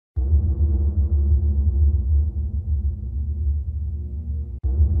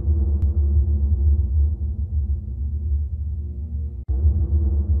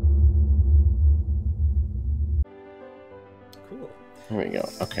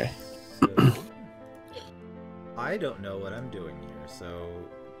Okay. So, I don't know what I'm doing here, so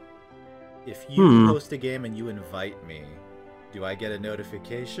if you host a game and you invite me, do I get a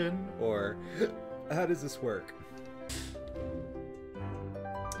notification, or how does this work?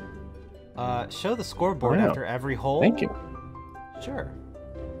 Show the scoreboard after every hole. Thank you. Sure.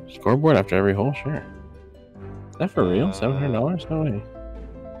 Scoreboard after every hole, sure. Is that for real? $700? No way.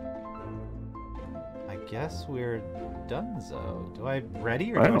 I guess we're donezo. Do I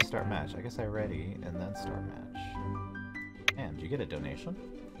ready or do I start match? I guess I ready and then start match. Man, did you get a donation?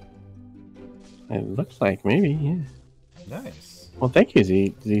 It looks like maybe, yeah. Nice. Well, thank you,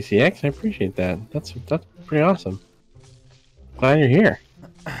 ZCX. I appreciate that. That's pretty awesome. Glad you're here.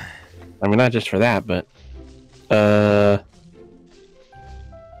 I mean, not just for that, but yeah.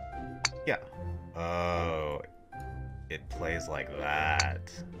 Oh, it plays like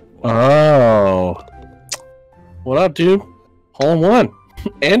that. Wow. Oh, what up, dude? Hole in one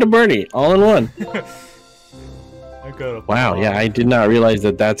and a birdie, all in one. Wow, yeah, I did not realize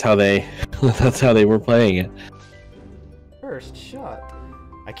that that's how they were playing it. First shot.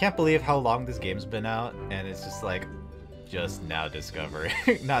 I can't believe how long this game's been out, and it's just like, just now discovering,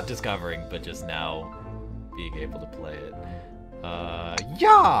 not discovering, but just now being able to play it.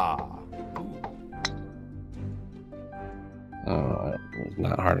 Yeah. Oh, it was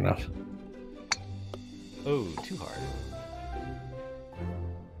not hard enough. Oh, too hard.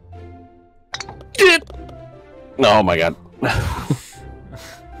 Oh my god.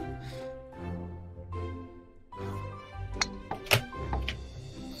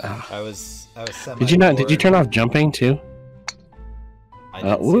 I was semi. Did you not? Did you turn off jumping too? I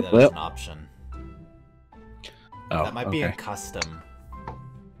didn't see that as an option. Oh, that might be in custom.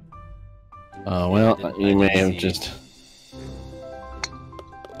 Oh well, you may have just.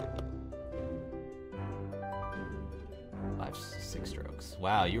 5-6 strokes.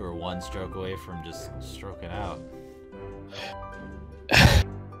 Wow, you were one stroke away from just stroking out. That's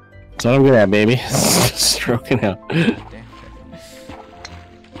what I'm good at, baby. Stroking out. Damn.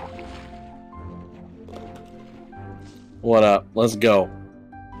 What up? Let's go.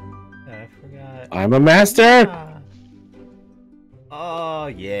 I forgot. I'm a master! Ah. Oh,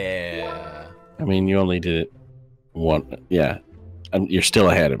 yeah. I mean, you only did it one. Yeah. You're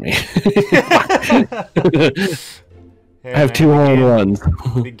still ahead of me. Hey, I have 2 hole-in-ones.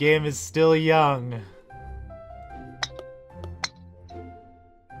 The game is still young.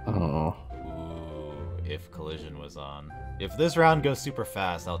 Oh. Ooh, if collision was on. If this round goes super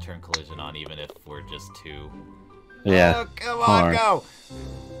fast, I'll turn collision on even if we're just 2. Yeah. Oh, come on, go!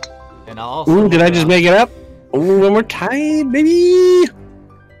 And I'll also... Ooh, did I just make it up? Ooh, and we're tied, baby!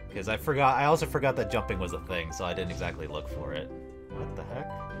 Because I also forgot that jumping was a thing, so I didn't exactly look for it. What the heck?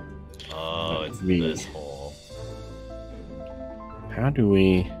 Oh, it's this hole. How do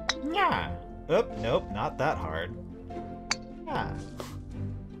we... Yeah. Oop, nope, not that hard. Yeah.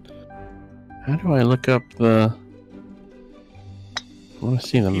 How do I look up the... I want to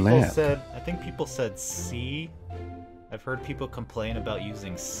see the map. I think people said C. I've heard people complain about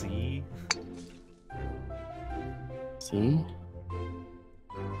using C. See?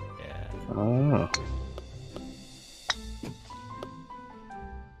 Yeah. Oh.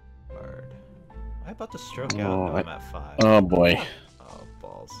 Hard. Am I about to stroke out? No, I'm at 5. Oh boy. Oh,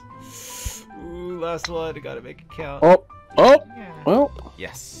 balls. Ooh, last one. Gotta make it count. Oh! Yeah. Well.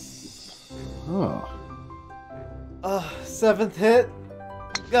 Yes. Oh. 7th hit.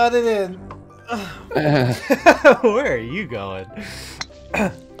 Got it in. Where are you going?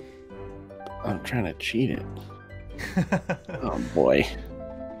 I'm trying to cheat it. Oh boy.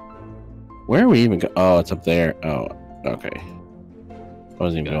 Where are we even go? Oh, it's up there. Oh, okay. I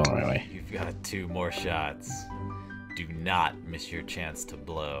wasn't even going the right way. You've got 2 more shots. Do not miss your chance to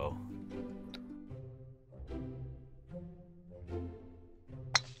blow.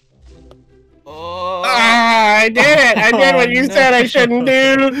 Oh! Ah, I did it! I did what you said I shouldn't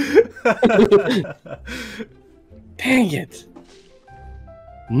do! Dang it.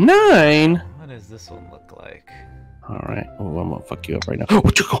 9? What does this one look like? Alright. Oh, I'm gonna fuck you up right now.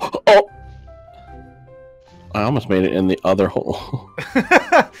 Oh! I almost made it in the other hole.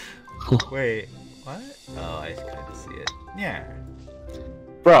 Wait, what? Oh, I kind of see it. Yeah.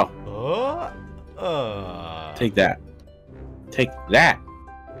 Bro. Oh. Take that. Take that.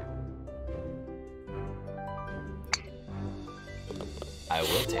 I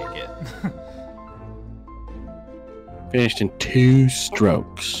will take it. Finished in 2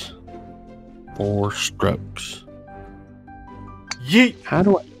 strokes. 4 strokes. Yeet!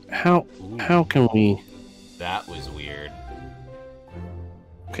 How can we... That was weird.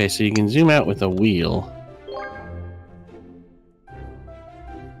 Okay, so you can zoom out with a wheel.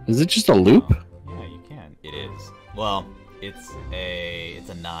 Is it just a loop? Yeah, you can. It is. Well, it's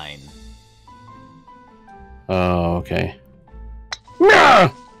a 9. Oh, okay.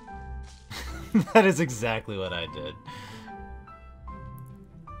 No! That is exactly what I did.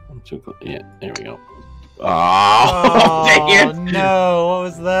 I'm too close. Yeah, there we go. Oh, dang it! No, what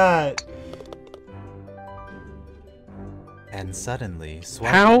was that? And suddenly,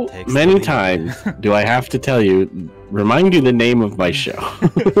 how many times do I have to tell you, remind you the name of my show?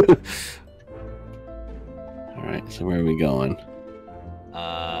 Alright, so where are we going?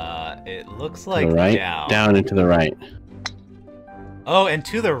 It looks like to the right? Down and to the right. Oh, and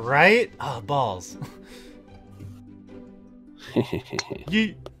to the right? Oh, balls.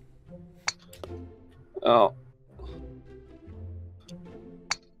 Yeet. Oh.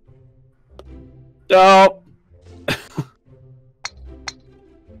 Oh.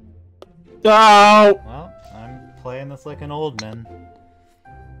 Oh. Well, I'm playing this like an old man.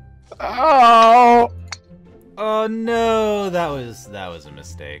 Oh. Oh no, that was a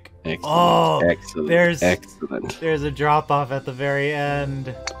mistake. Excellent. Oh, excellent. There's a drop off at the very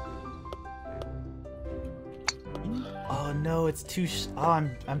end. Oh no, it's too.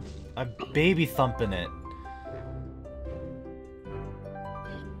 I'm baby thumping it.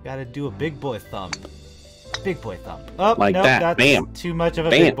 Gotta do a big boy thump. Big boy thump. Oh, like nope, that. That's Bam. too much of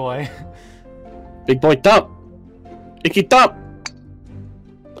a Bam. big boy. Big boy thump. Icky thump.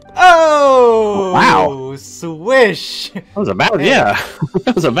 Oh! Wow. Swish! That was yeah.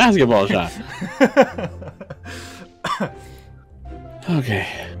 That was a basketball shot. Okay.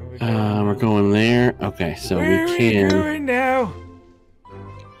 We're going there. Okay, so Where we can. Are we going now?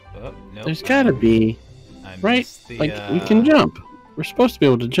 Oh, nope. There's gotta be. Right? Like, we can jump. We're supposed to be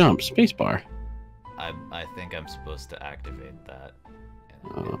able to jump. Spacebar. I think I'm supposed to activate that.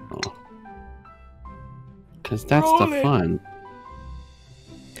 Because that's the fun.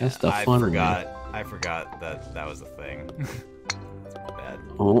 That's the fun. I forgot that was a thing. That's my bad.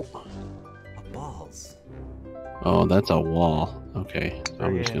 Oh. Balls. Oh, that's a wall. Okay, so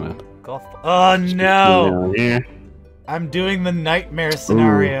I'm just gonna. Golf. Oh no! I'm doing the nightmare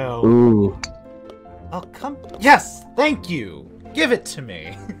scenario. Ooh. Oh come. Yes, thank you. Give it to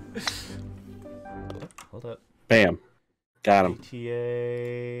me. Hold up. Bam. Got him.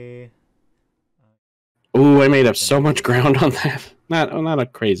 GTA. Ooh, I made up so much ground on that. Not a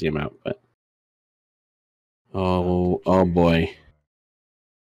crazy amount, but. Oh boy.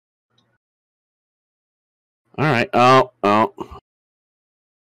 All right. Oh.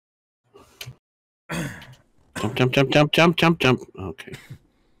 Jump. Okay.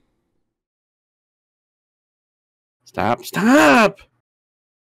 Stop.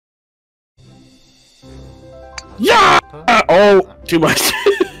 Yeah! Oh, too much.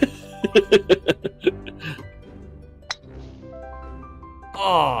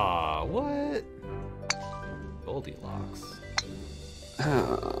 Aw, what? Goldilocks.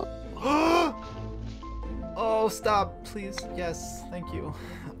 Oh, stop, please. Yes, thank you.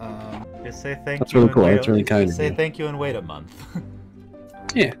 Just say thank That's you. really cool. That's really kind of you. Say thank you and wait a month.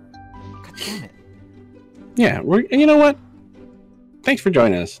 Yeah. God damn it. Yeah, you know what? Thanks for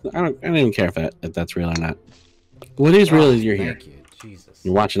joining us. I don't even care if that's real or not. What is real is you're here. Thank you, Jesus.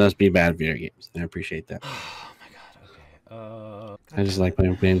 You're watching us be bad video games. I appreciate that. Oh my god, okay. I just like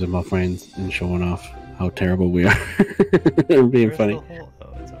playing games with my friends and showing off how terrible we are. And being funny. Oh,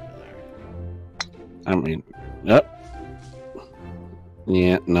 it's over there. I mean,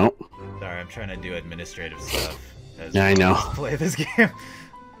 yeah, no. Sorry, I'm trying to do administrative stuff. Yeah, I know. Play this game.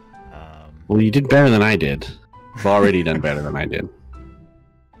 Well, you did better than I did. You've already done better than I did.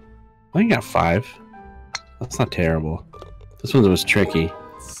 I think I got 5. That's not terrible. This one was tricky.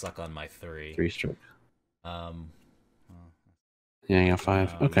 Suck on my 3. 3 stroke. Yeah, I got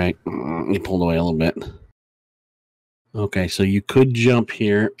 5. Okay. You pulled away a little bit. Okay, so you could jump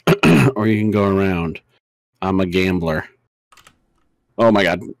here, or you can go around. I'm a gambler. Oh my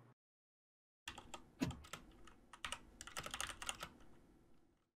god.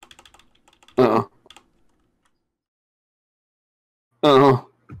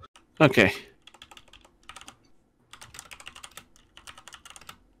 Okay.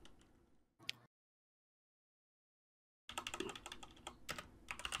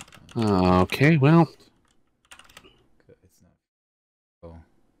 Okay, well. It's not.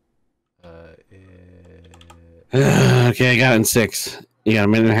 Okay, I got it in 6. You got a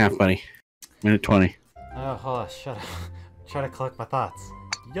minute and a half, buddy. Minute 20. Oh, hold on, shut up. Try to collect my thoughts.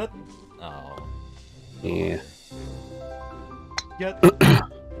 Yut. Oh. Yeah. Yut.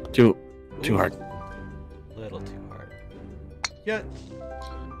 Too hard. Little too hard. Yut.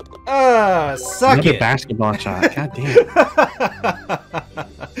 Suck Another it. basketball shot. God damn.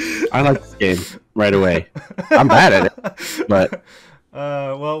 I like this game right away. I'm bad at it, but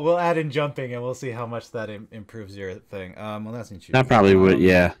well, we'll add in jumping and we'll see how much that improves your thing. Well, that's not that probably would.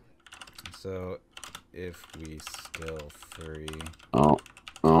 Yeah. So, if we still 3. Oh.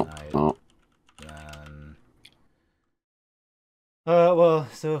 Then. Well,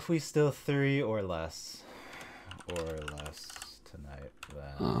 so if we still 3 or less tonight,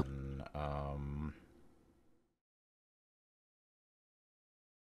 then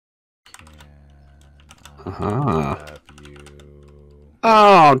you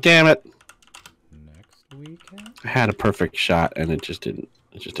Oh, damn it! next weekend? I had a perfect shot and it just didn't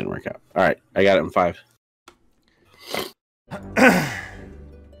work out. All right, I got it in 5.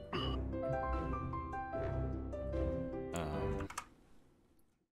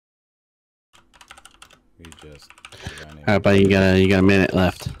 We just How about you got a minute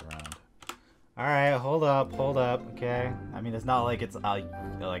left? All right, hold up, okay? I mean, it's not like it's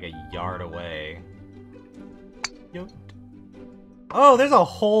like a yard away. Yo. Oh, there's a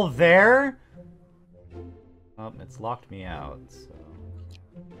hole there? Oh, it's locked me out, so...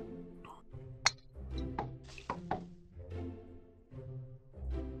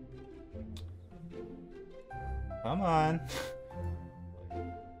 Come on.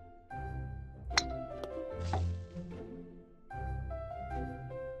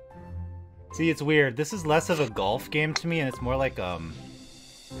 See, it's weird. This is less of a golf game to me, and it's more like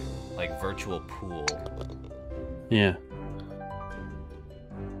virtual pool. Yeah.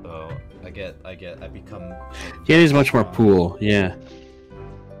 So I become. Yeah, it is much more pool. Yeah.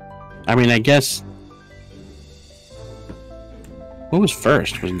 I mean, I guess. What was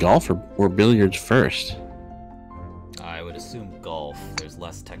first? Was golf or billiards first? I would assume golf. There's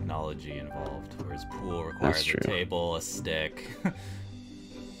less technology involved, whereas pool requires a table, a stick.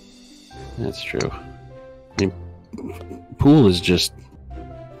 That's true. I mean, pool is just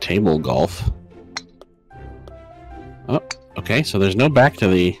table golf. Oh, okay. So there's no back to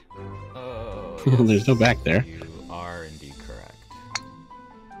the. Oh, there's no back there. You are indeed correct.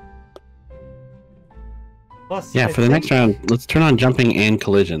 Plus, yeah, for the next round, let's turn on jumping and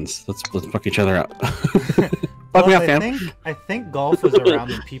collisions. Let's fuck each other up. Fuck me up, fam. I think golf was around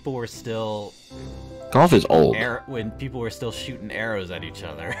when people were still. Golf is old. When people were still shooting arrows at each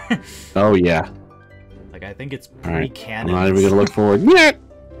other. Oh yeah. Like I think it's pre-canon. I'm not even gonna look forward yet.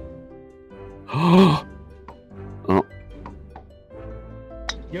 Oh.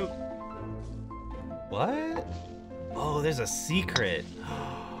 Yo. What? Oh, there's a secret.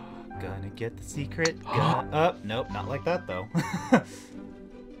 Gonna get the secret. Nope, not like that though.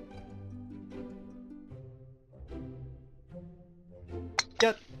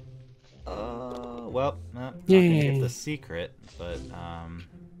 Yep. Well, not gonna get the secret, but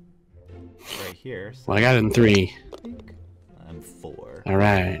right here. So well, I got it in 3. I'm 4. All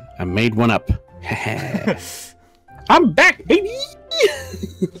right, I made one up. I'm back, baby.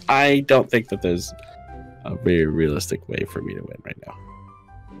 I don't think that there's a very realistic way for me to win right now.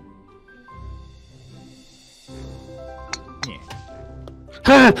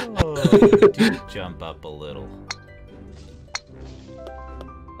 Yeah. Do jump up a little.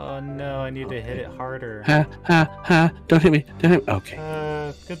 Oh no, I need to hit it harder. Don't hit me. Don't hit me.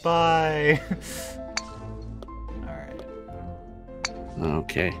 Okay. Goodbye. Alright.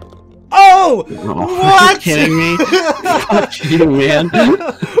 Okay. Oh! What? Are you kidding me? Fuck you, man.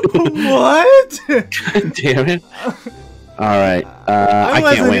 What? God damn it. Alright. I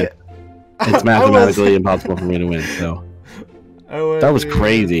can't win. It's mathematically impossible for me to win, so. That was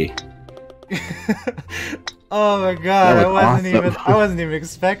crazy. Oh my god, I wasn't even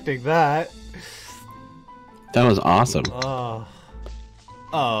expecting that. That was awesome. Oh.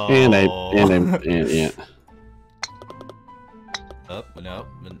 And yeah. Oh, no.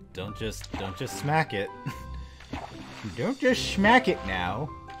 Don't just smack it. Don't just smack it now.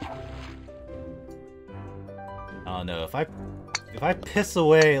 Oh no, if I piss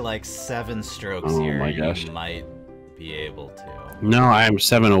away like 7 strokes here, my gosh. you might be able to. No, I'm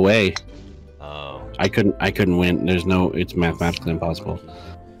 7 away. Oh. I couldn't win. It's mathematically impossible.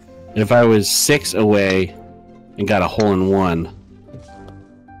 If I was 6 away and got a hole in 1,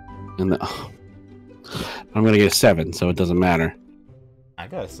 and I'm gonna get a 7, so it doesn't matter. I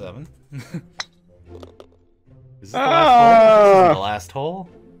got a 7. Is this the last hole? This is the last hole?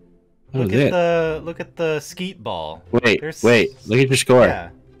 Look at the skeet ball. Wait. Look at your score. Yeah.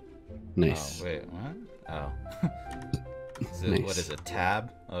 Nice. Oh, wait, what? Oh. Nice. What is it,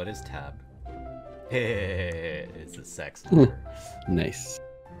 tab? Oh, it is tab. It's a sex number. Nice.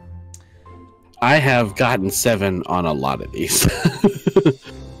 I have gotten 7 on a lot of these.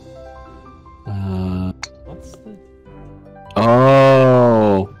 What's the...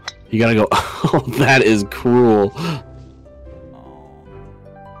 Oh, You gotta go. Oh, that is cruel.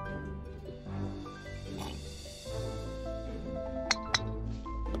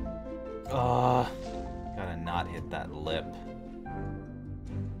 Gotta not hit that lip.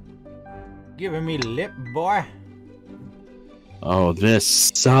 Giving me lip, boy. Oh, this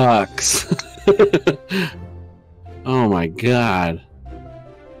sucks. Oh my god.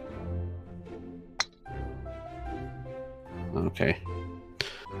 Okay.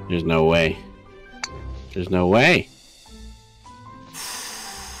 There's no way. There's no way.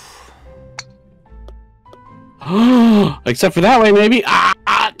 Except for that way, maybe.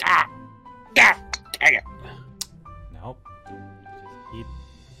 Dang it. Nope. Just keep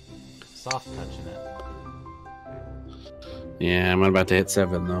soft touching it. Yeah, I'm about to hit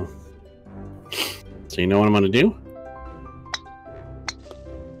 7 though. So you know what I'm gonna do?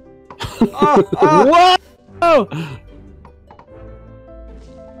 Whoa!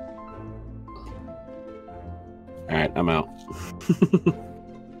 Alright, I'm out.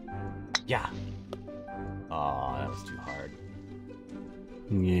 Yeah. Oh, that was too hard.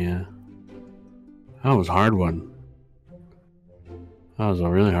 Yeah. That was a hard one. That was a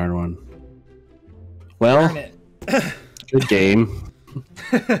really hard one. Well, Darn it. good game.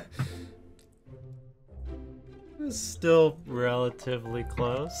 It's still relatively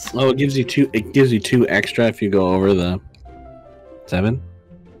close. Oh, it gives you 2. It gives you 2 extra if you go over the 7.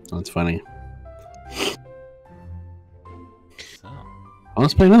 That's funny. So, Oh,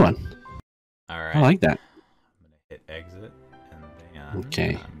 let's play another one. all right. I like that. I'm gonna hit exit, and then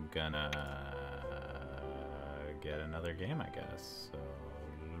Okay. I'm gonna get another game, I guess. So,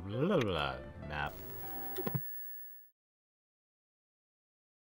 map.